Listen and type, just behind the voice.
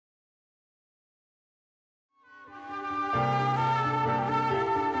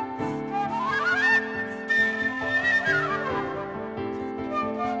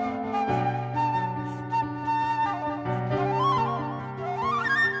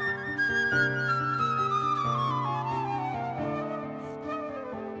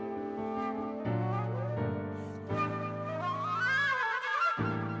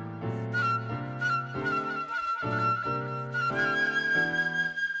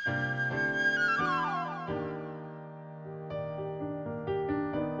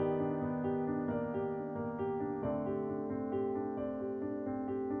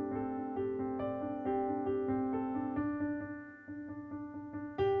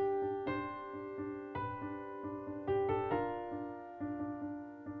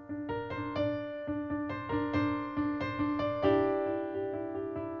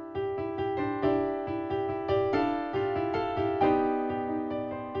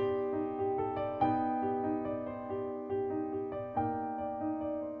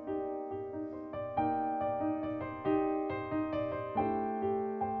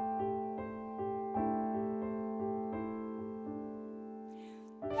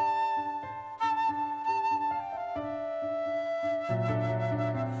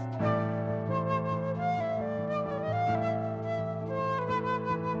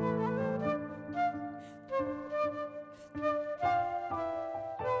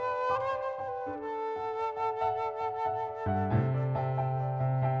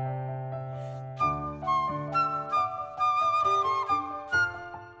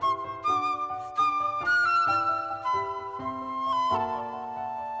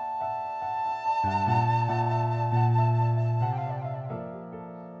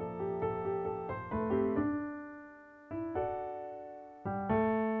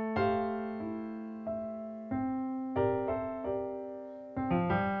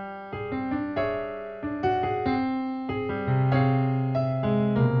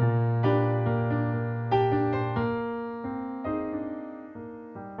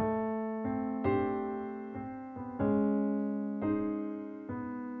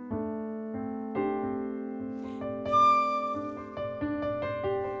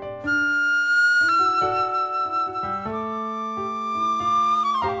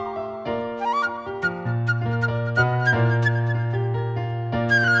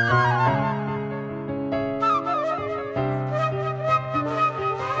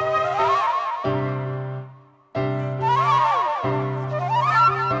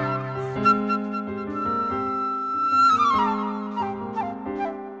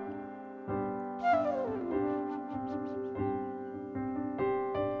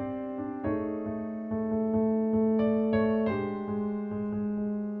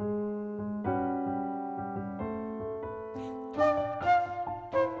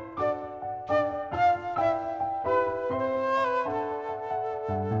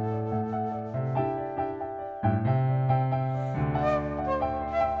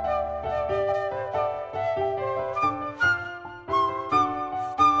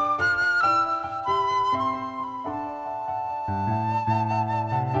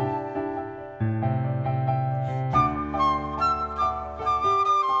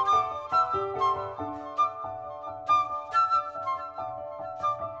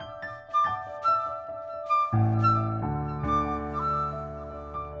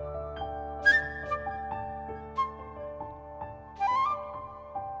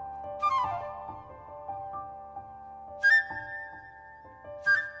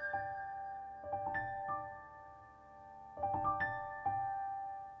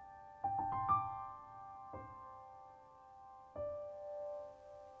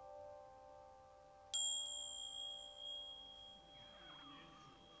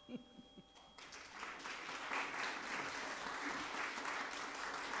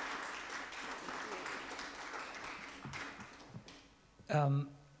Um,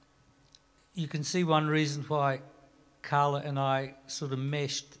 you can see one reason why Carla and I sort of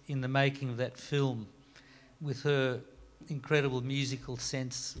meshed in the making of that film, with her incredible musical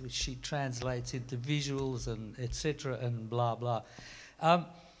sense, which she translates into visuals and etc. and blah blah.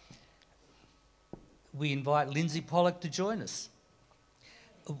 We invite Linsey Pollak to join us.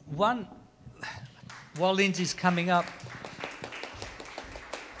 While Linsey's coming up,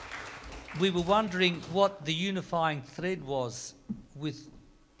 we were wondering what the unifying thread was with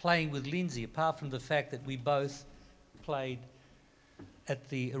playing with Linsey, apart from the fact that we both played at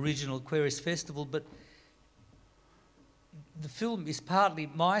the original Aquarius Festival. But the film is partly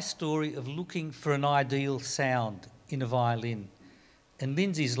my story of looking for an ideal sound in a violin. And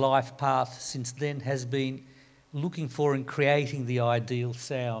Linsey's life path since then has been looking for and creating the ideal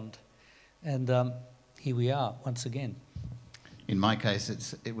sound. And here we are once again. In my case,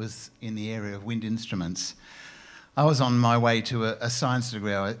 it was in the area of wind instruments. I was on my way to a science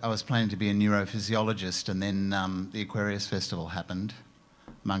degree. I was planning to be a neurophysiologist, and then the Aquarius Festival happened,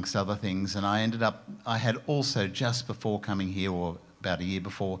 amongst other things. And I had also, just before coming here, or about a year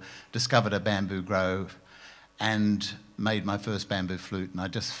before, discovered a bamboo grove and made my first bamboo flute, and I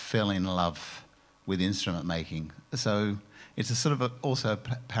just fell in love with instrument making. So it's a sort of also a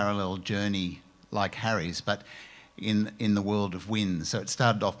parallel journey like Harry's, but in the world of wind. So it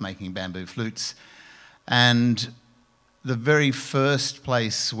started off making bamboo flutes, and the very first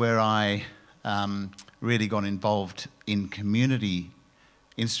place where I really got involved in community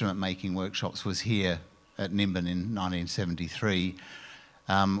instrument making workshops was here at Nimbin in 1973,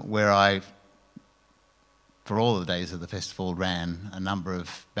 where I, for all the days of the festival, ran a number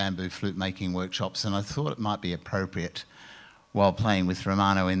of bamboo flute making workshops, and I thought it might be appropriate, while playing with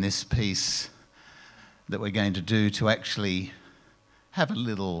Romano in this piece that we're going to do, to actually have a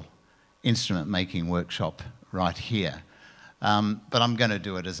little instrument making workshop right here. But I'm going to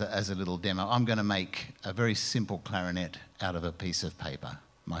do it as a little demo. I'm going to make a very simple clarinet out of a piece of paper,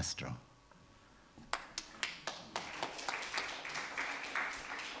 maestro.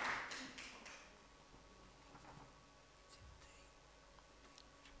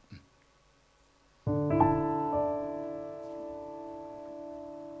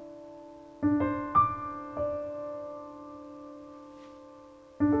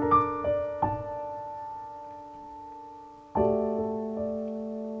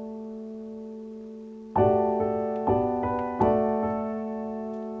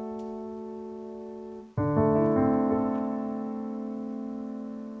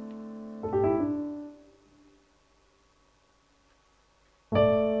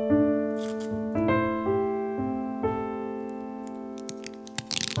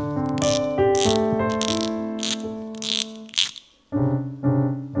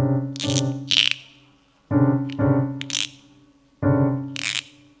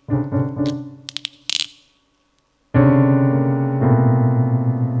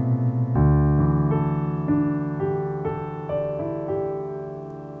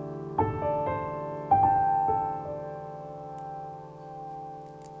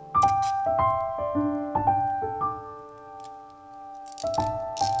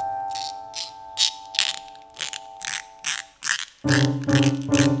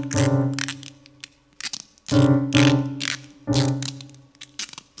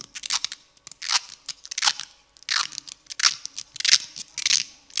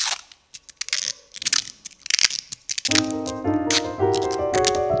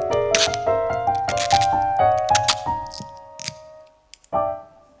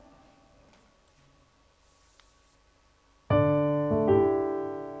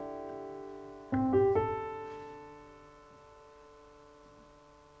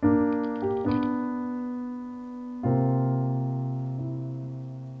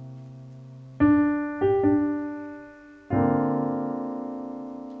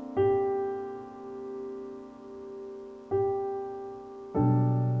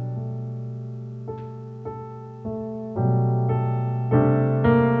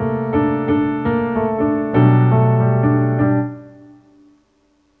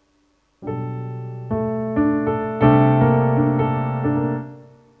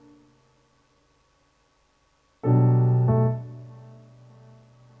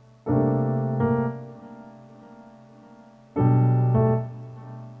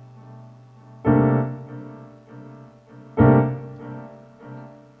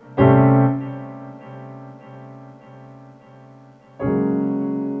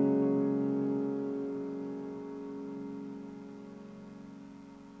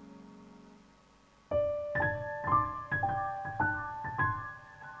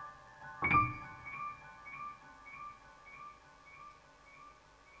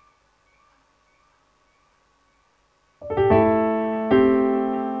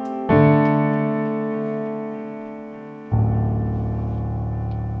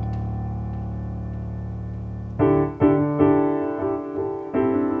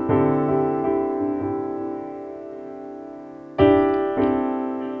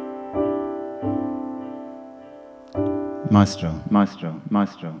 Maestro, maestro,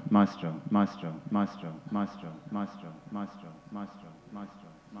 maestro, maestro, maestro, maestro, maestro, maestro, maestro, maestro, maestro,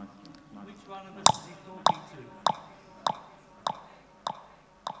 maestro. Which one of us is he talking to?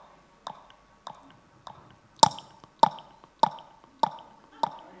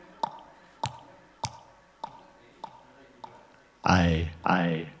 I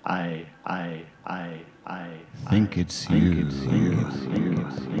think it's you.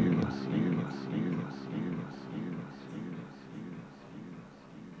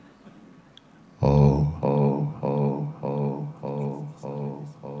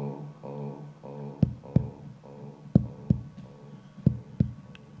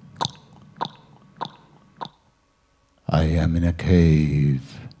 I am in a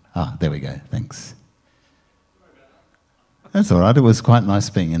cave. Ah, there we go, thanks. That's all right, it was quite nice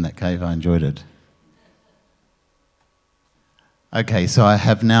being in that cave, I enjoyed it. Okay, so I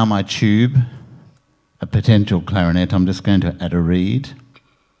have now my tube, a potential clarinet. I'm just going to add a reed.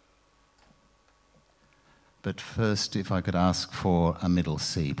 But first, if I could ask for a middle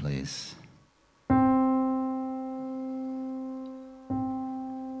C, please.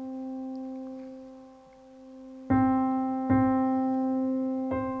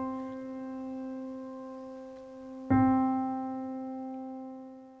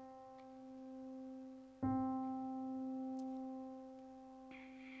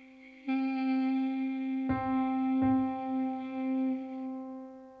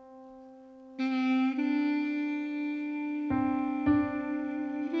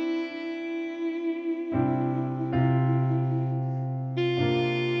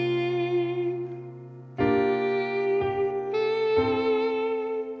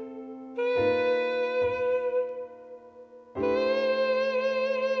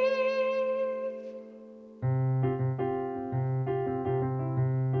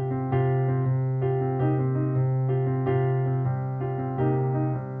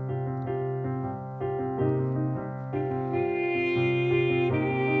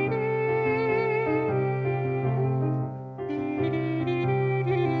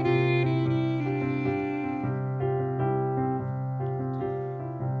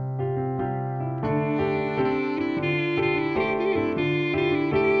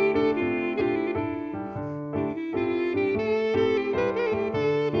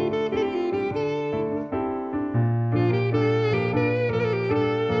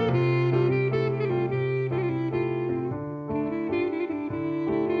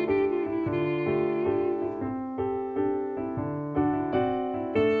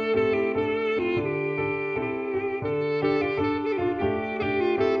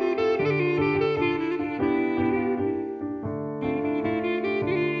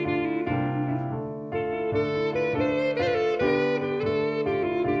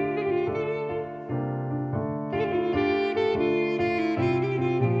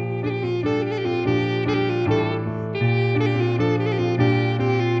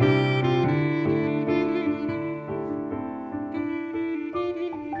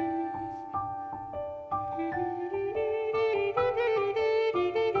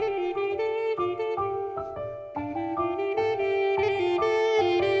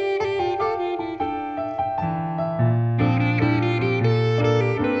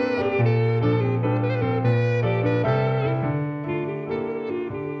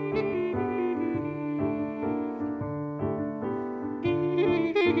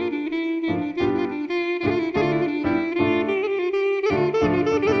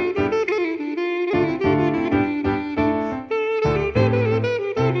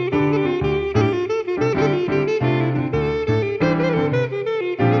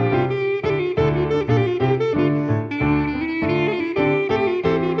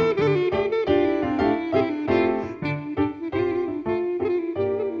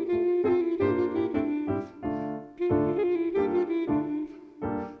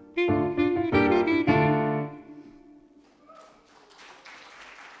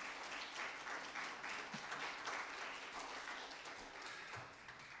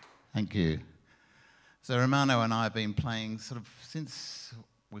 Thank you. So Romano and I have been playing sort of since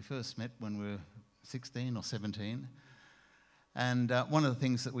we first met when we were 16 or 17. And one of the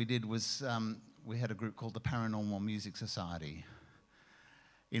things that we did was we had a group called the Paranormal Music Society,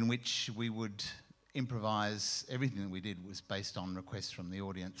 in which we would improvise. Everything that we did was based on requests from the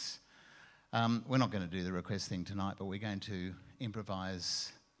audience. We're not going to do the request thing tonight, but we're going to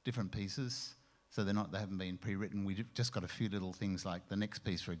improvise different pieces. So they haven't been pre-written. We've just got a few little things like the next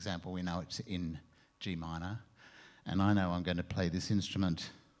piece, for example, we know it's in G minor. And I know I'm going to play this instrument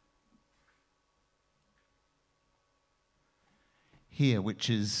here, which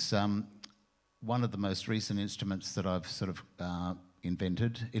is one of the most recent instruments that I've sort of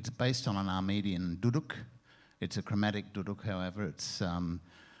invented. It's based on an Armenian duduk. It's a chromatic duduk, however. It's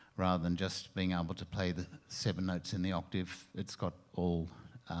rather than just being able to play the 7 notes in the octave, it's got all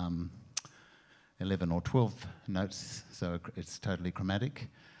 11 or 12 notes, so it's totally chromatic.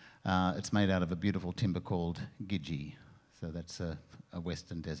 It's made out of a beautiful timber called gidgee, so that's a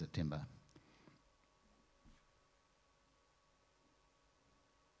western desert timber.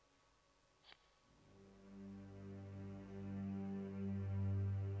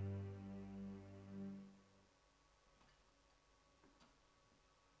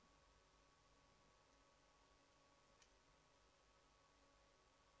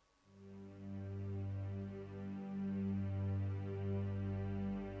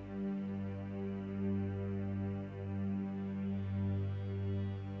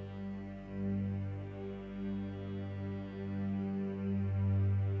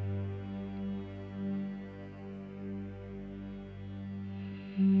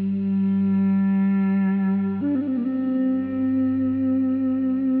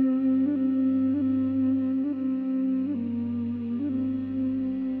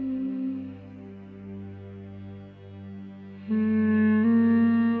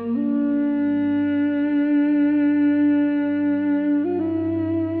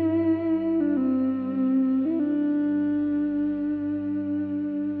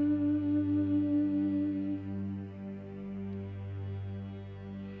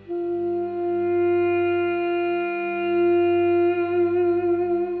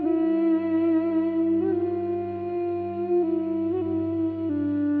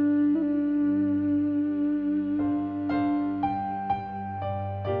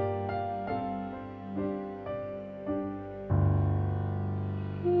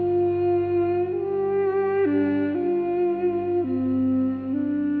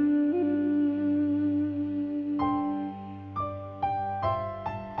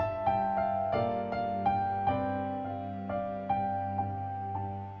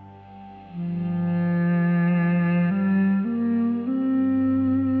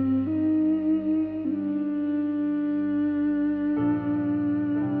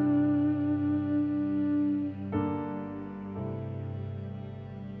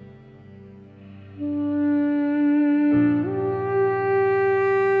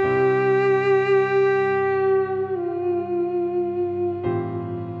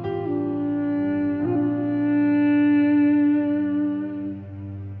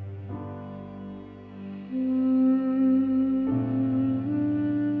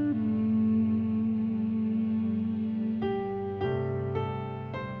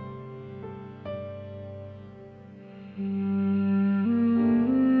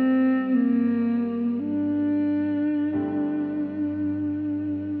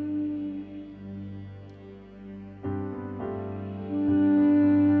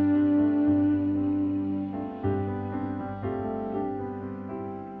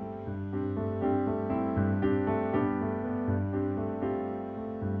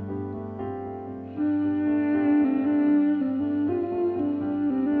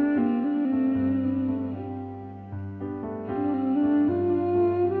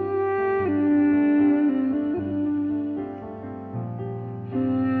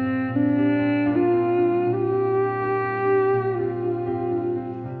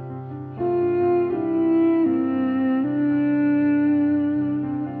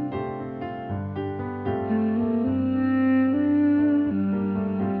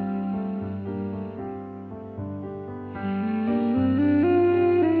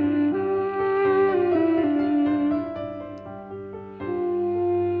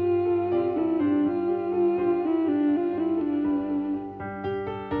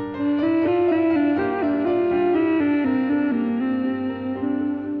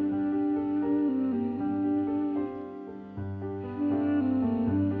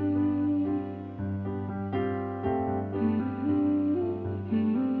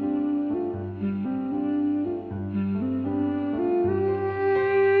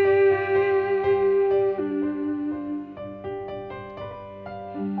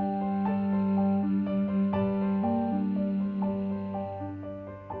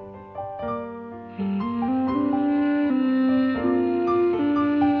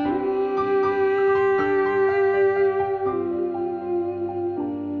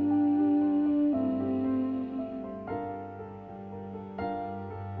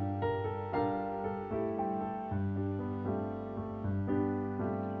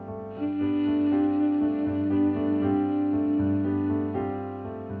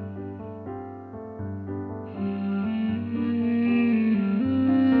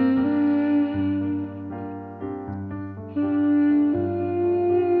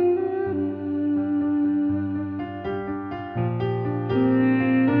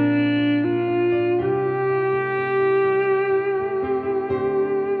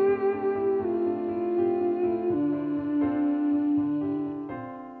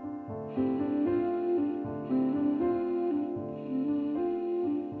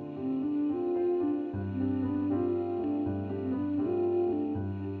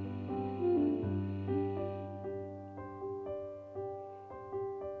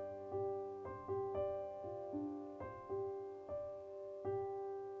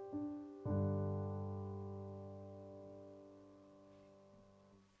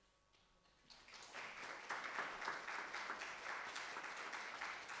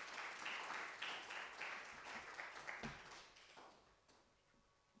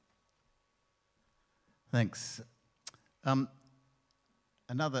 Thanks.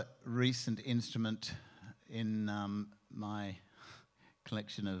 Another recent instrument in my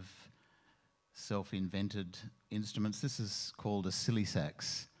collection of self-invented instruments, this is called a silly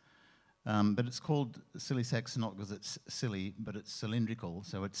sax. But it's called silly sax not because it's silly, but it's cylindrical.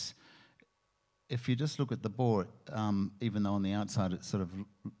 So it's, if you just look at the bore, even though on the outside it's sort of,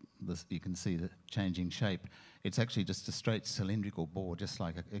 you can see the changing shape, it's actually just a straight cylindrical bore, just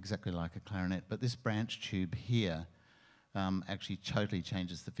like exactly like a clarinet. But this branch tube here actually totally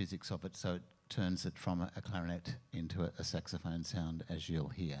changes the physics of it, so it turns it from a clarinet into a saxophone sound, as you'll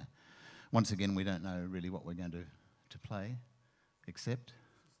hear. Once again, we don't know really what we're going to play, except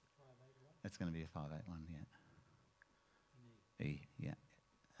it's going to be a 5/8 yeah. E, yeah.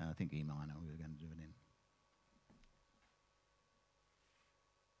 I think E minor we were going to do it in.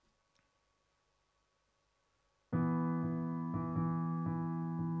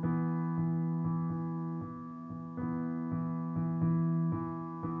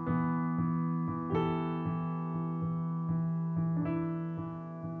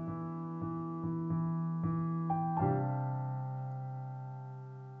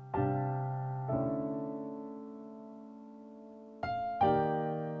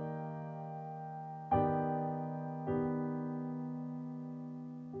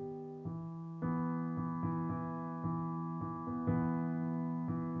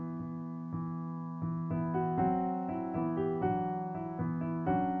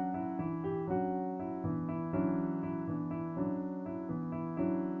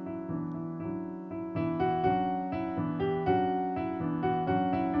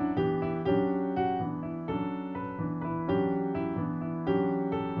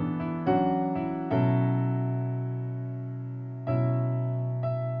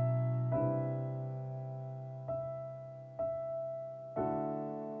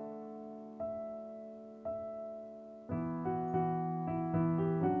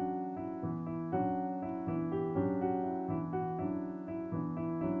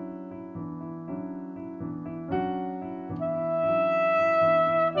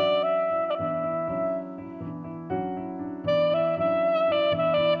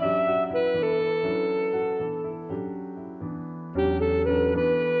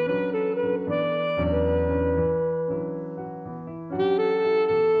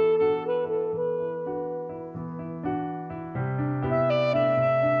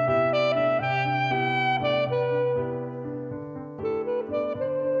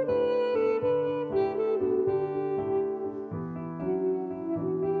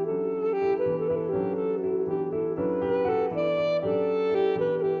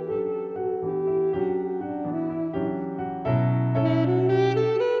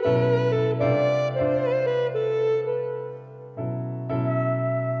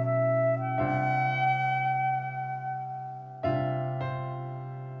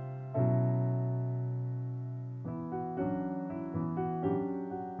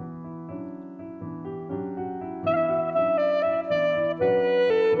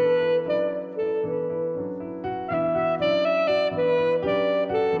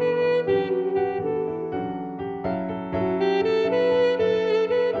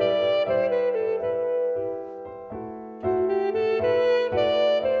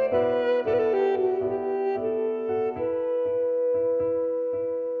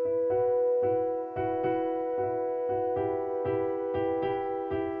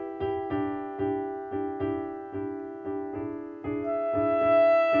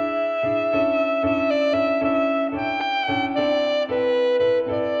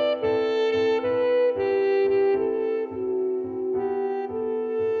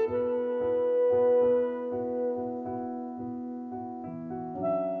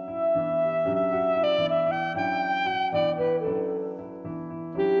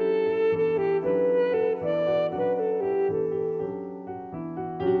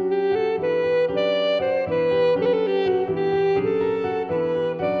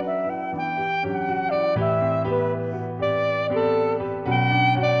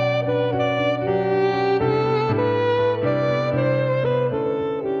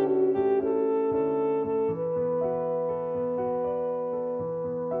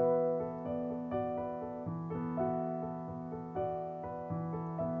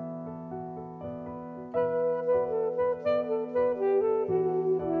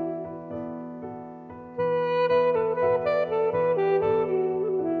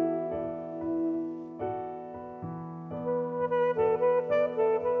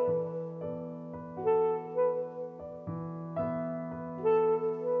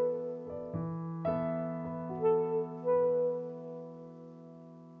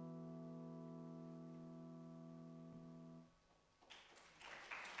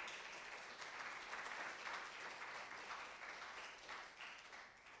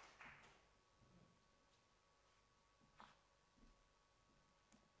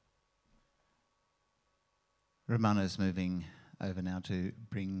 Romano's moving over now to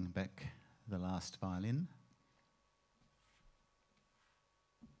bring back the last violin.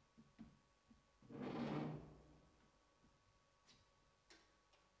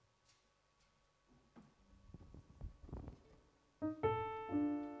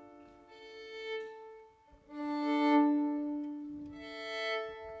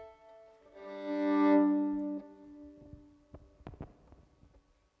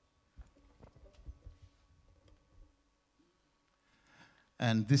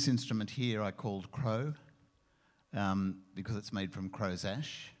 And this instrument here I called Crow, because it's made from crow's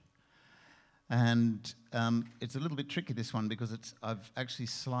ash. And it's a little bit tricky, this one, because I've actually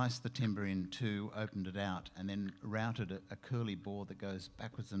sliced the timber in two, opened it out, and then routed a curly bore that goes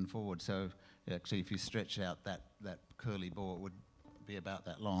backwards and forward. So actually, if you stretch out that curly bore, it would be about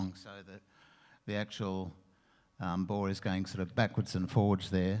that long. So the actual bore is going sort of backwards and forwards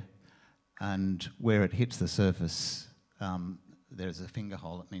there. And where it hits the surface, there's a finger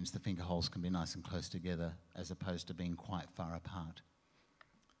hole. It means the finger holes can be nice and close together as opposed to being quite far apart.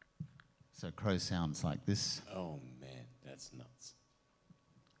 So Crow sounds like this. Oh man, that's nuts.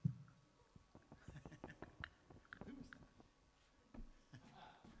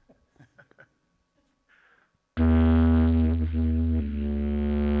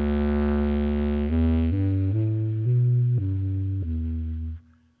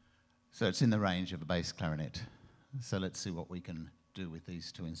 So it's in the range of a bass clarinet. So let's see what we can do with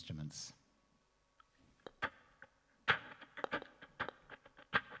these two instruments.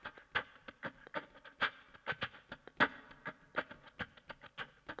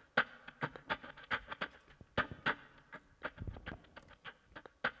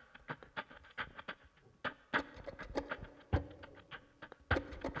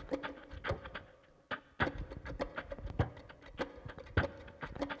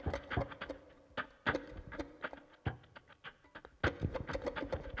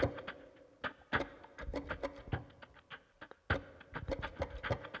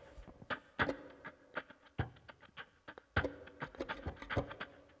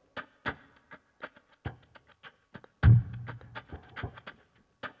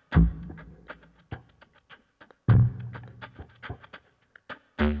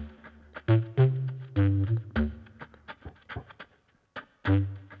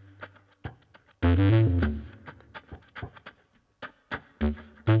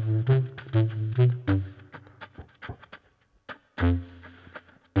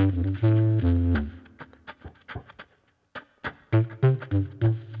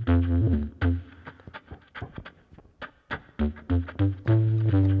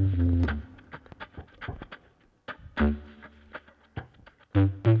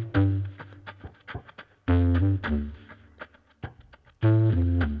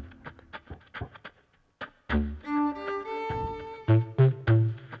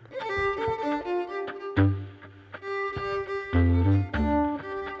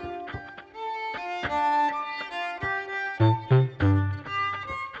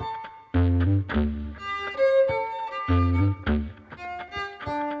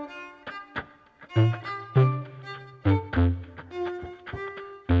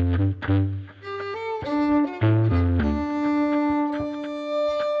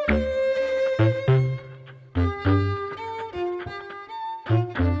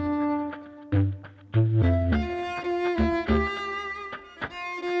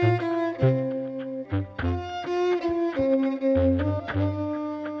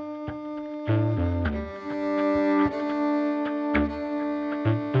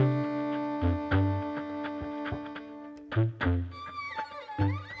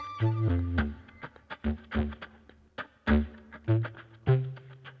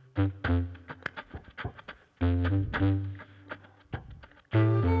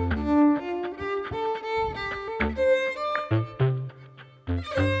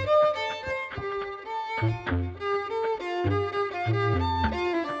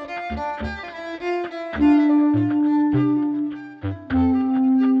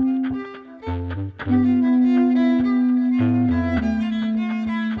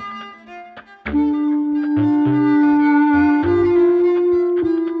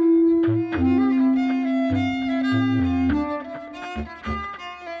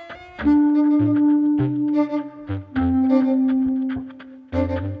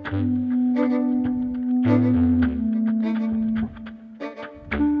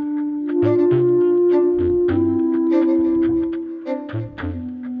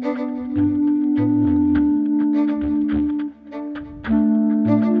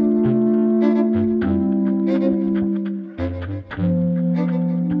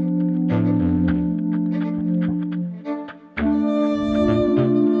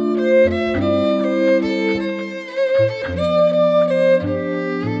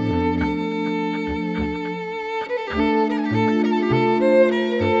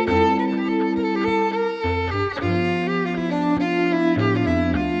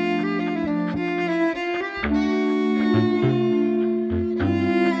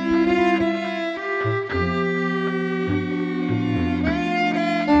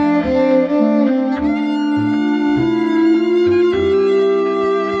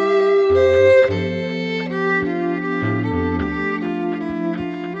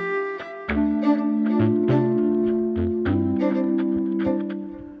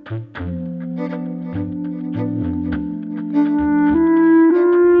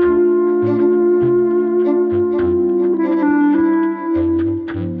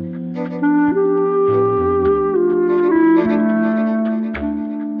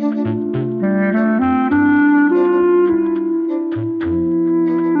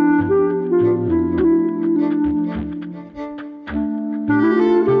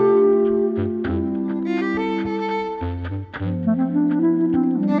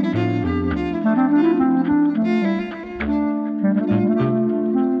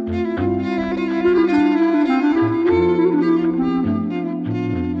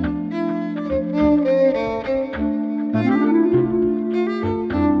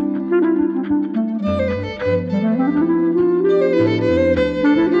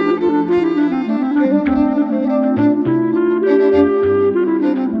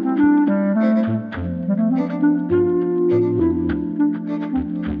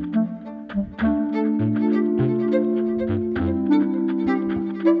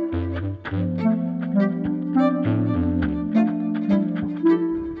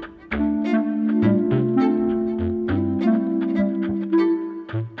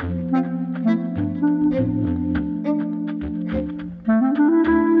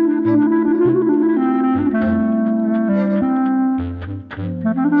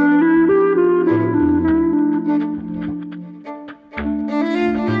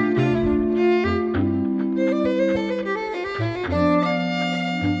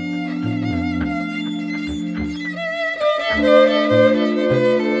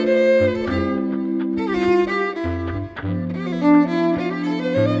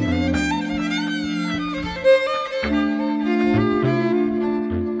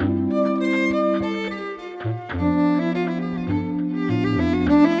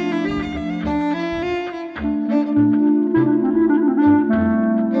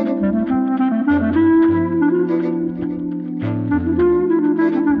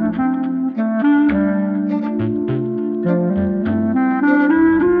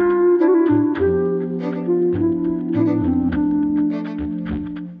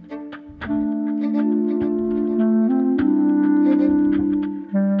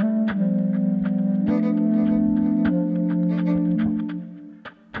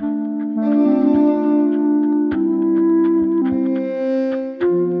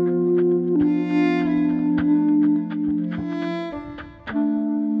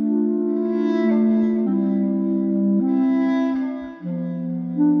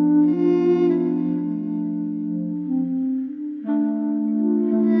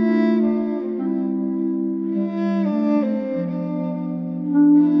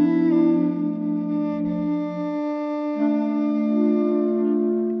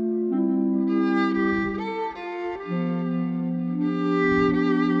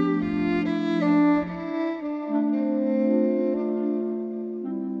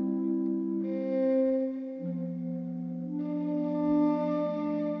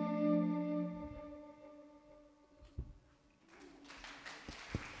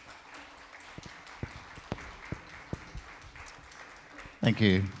 Thank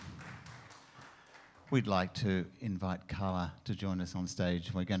you. We'd like to invite Carla to join us on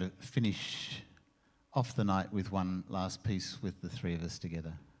stage. We're going to finish off the night with one last piece with the three of us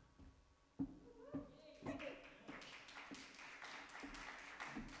together.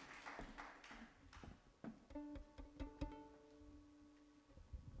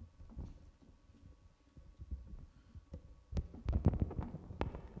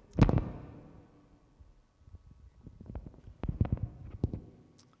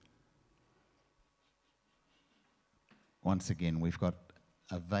 Once again, we've got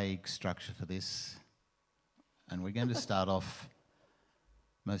a vague structure for this, and we're going to start off,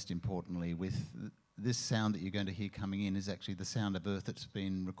 most importantly, with this sound that you're going to hear coming in is actually the sound of Earth that's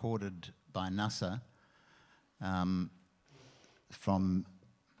been recorded by NASA from,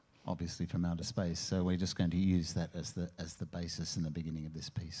 obviously, from outer space. So we're just going to use that as the basis in the beginning of this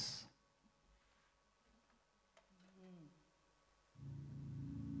piece.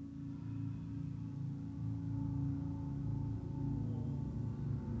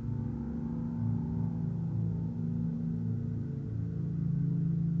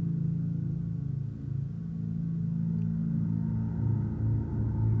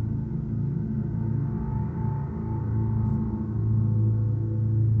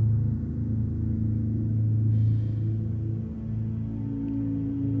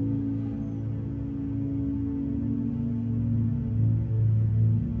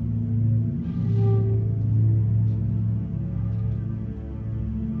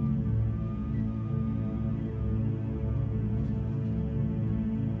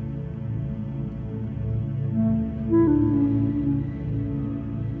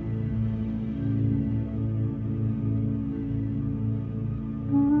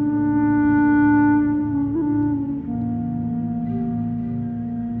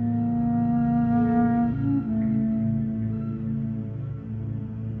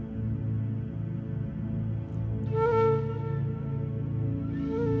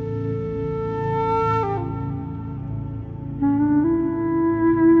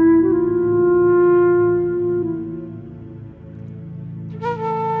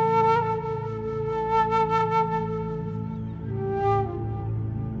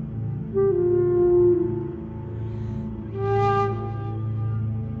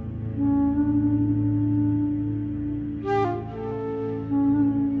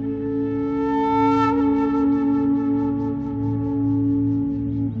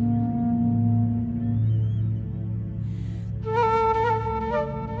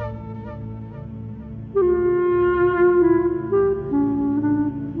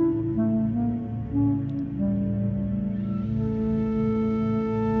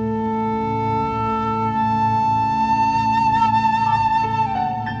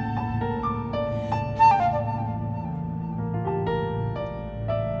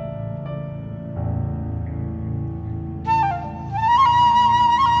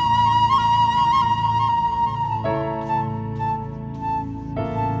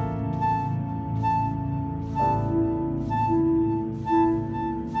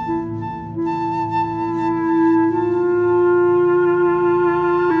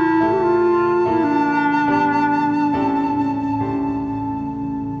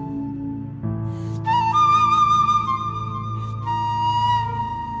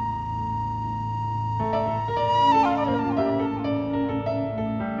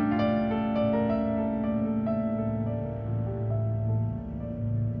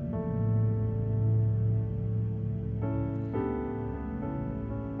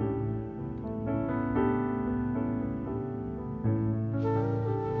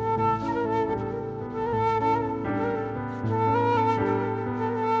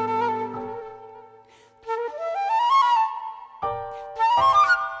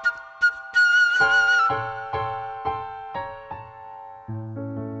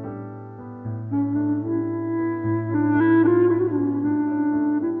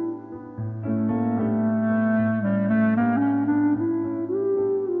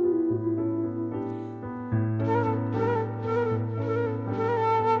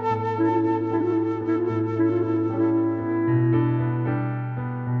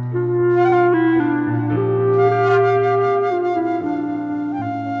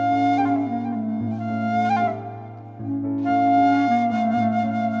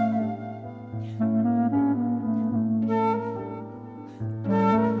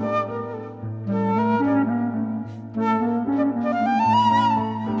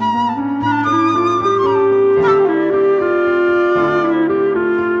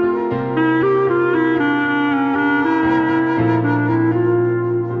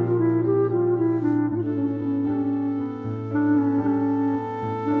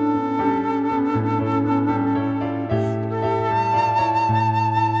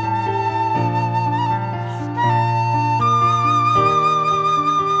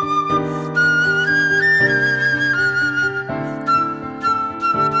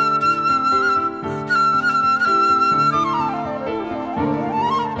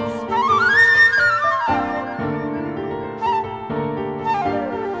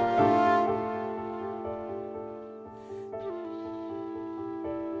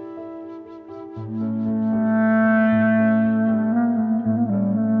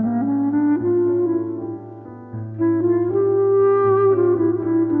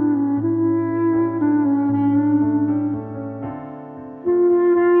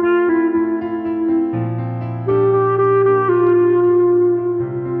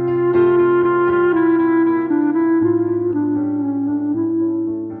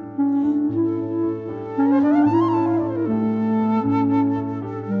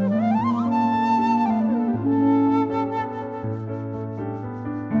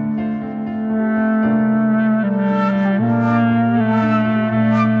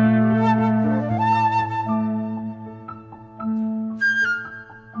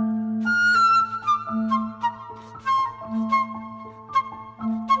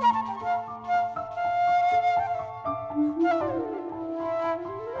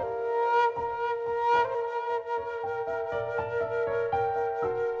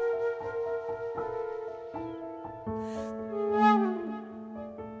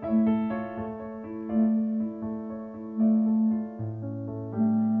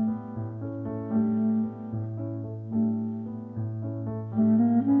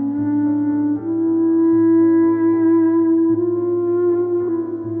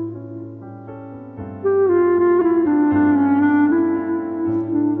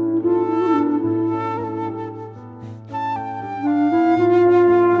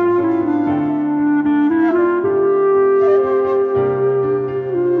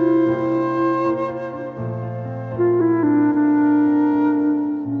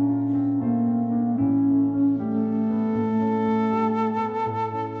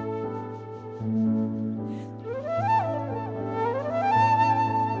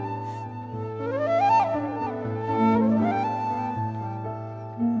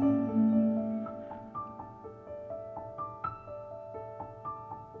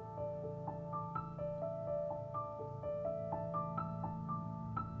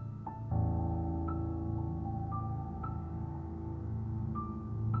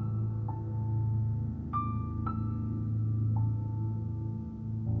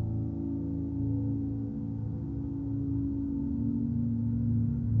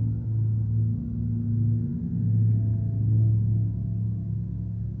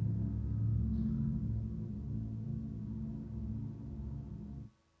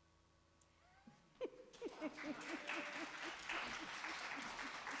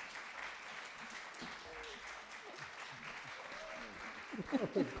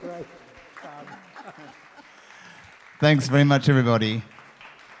 Great. Thanks very much, everybody.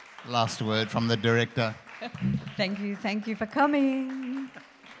 Last word from the director. Thank you for coming.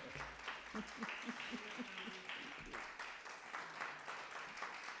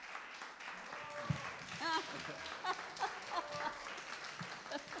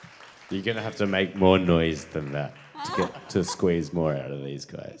 You're going to have to make more noise than that to squeeze more out of these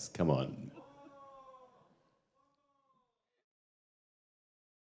guys. Come on.